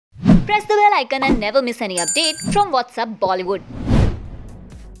Press the bell icon and never miss any update from WhatsApp Bollywood.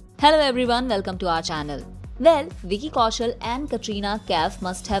 Hello everyone, welcome to our channel. Well, Vicky Kaushal and Katrina Kaif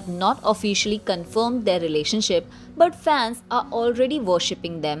must have not officially confirmed their relationship, but fans are already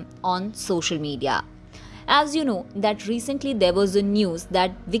worshipping them on social media. As you know, that recently there was a news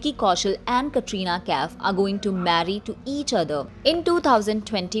that Vicky Kaushal and Katrina Kaif are going to marry to each other in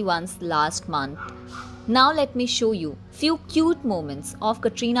 2021's last month. Now let me show you few cute moments of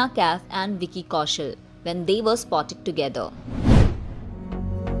Katrina Kaif and Vicky Kaushal when they were spotted together.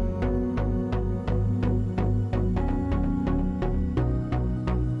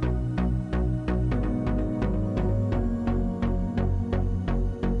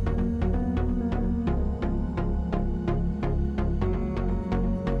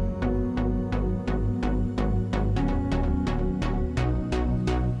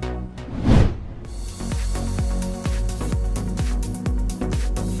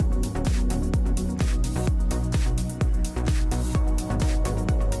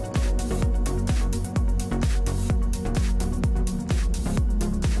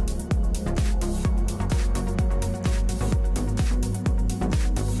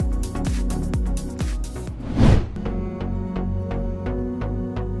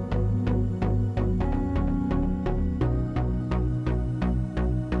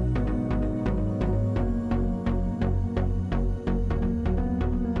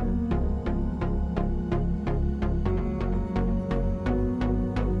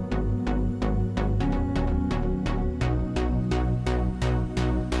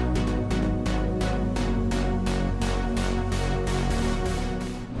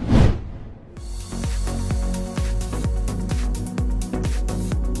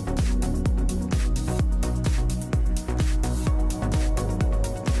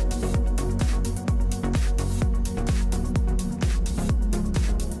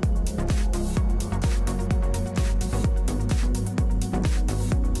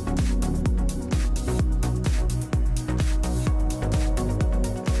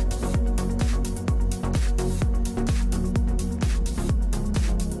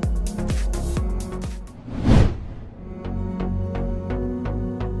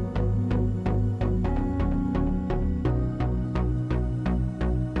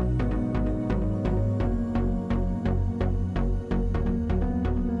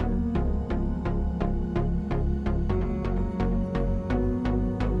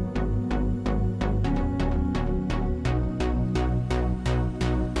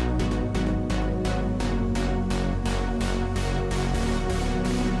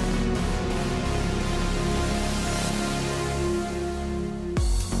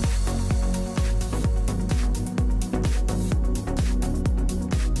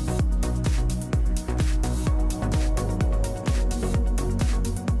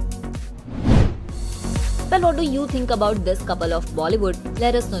 Well, what do you think about this couple of Bollywood?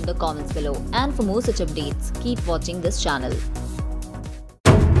 Let us know in the comments below. And for more such updates, keep watching this channel.